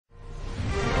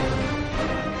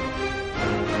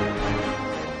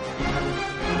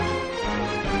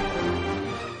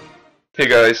Hey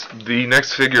guys, the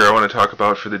next figure I want to talk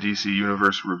about for the DC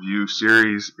Universe review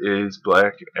series is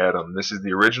Black Adam. This is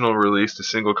the original released, a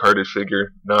single carded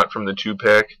figure, not from the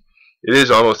 2-pack. It is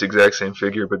almost the exact same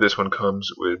figure, but this one comes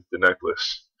with the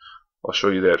necklace. I'll show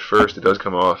you that first. It does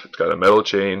come off. It's got a metal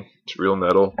chain. It's real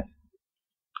metal.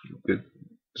 Get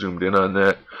zoomed in on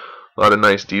that. A lot of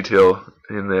nice detail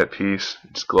in that piece.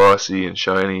 It's glossy and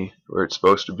shiny where it's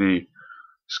supposed to be.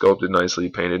 Sculpted nicely,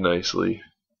 painted nicely,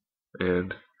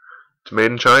 and it's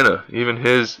made in China. Even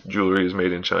his jewelry is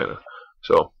made in China.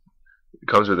 So it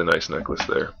comes with a nice necklace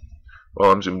there.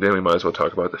 While I'm zoomed in, we might as well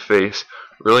talk about the face.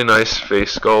 Really nice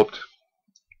face sculpt.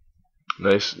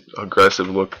 Nice aggressive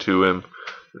look to him.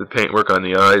 The paintwork on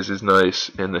the eyes is nice,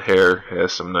 and the hair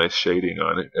has some nice shading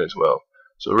on it as well.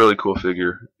 So a really cool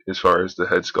figure as far as the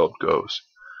head sculpt goes.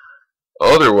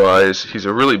 Otherwise, he's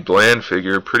a really bland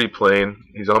figure, pretty plain.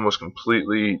 He's almost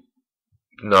completely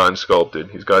non-sculpted.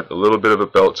 He's got a little bit of a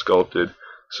belt sculpted,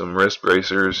 some wrist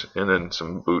bracers, and then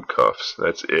some boot cuffs.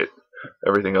 That's it.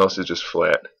 Everything else is just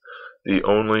flat. The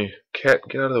only cat,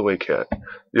 get out of the way, cat.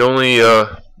 The only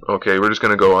okay, we're just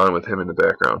gonna go on with him in the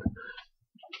background.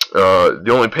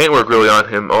 The only paintwork really on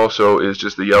him also is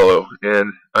just the yellow,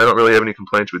 and I don't really have any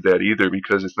complaints with that either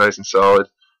because it's nice and solid.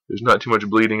 There's not too much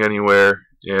bleeding anywhere,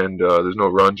 and there's no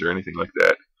runs or anything like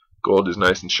that. Gold is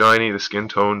nice and shiny. The skin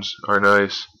tones are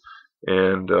nice.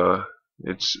 And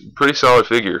it's a pretty solid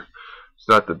figure. It's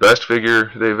not the best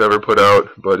figure they've ever put out,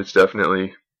 but it's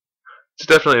definitely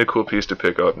a cool piece to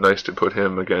pick up. Nice to put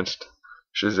him against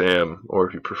Shazam, or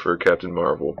if you prefer Captain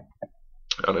Marvel,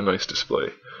 on a nice display.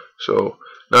 So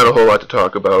not a whole lot to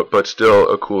talk about, but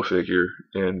still a cool figure.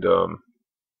 And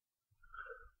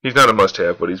he's not a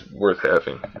must-have, but he's worth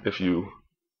having if you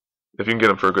can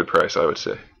get him for a good price, I would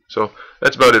say. So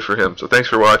that's about it for him. So thanks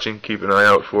for watching. Keep an eye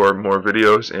out for more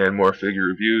videos and more figure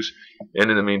reviews.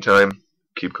 And in the meantime,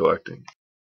 keep collecting.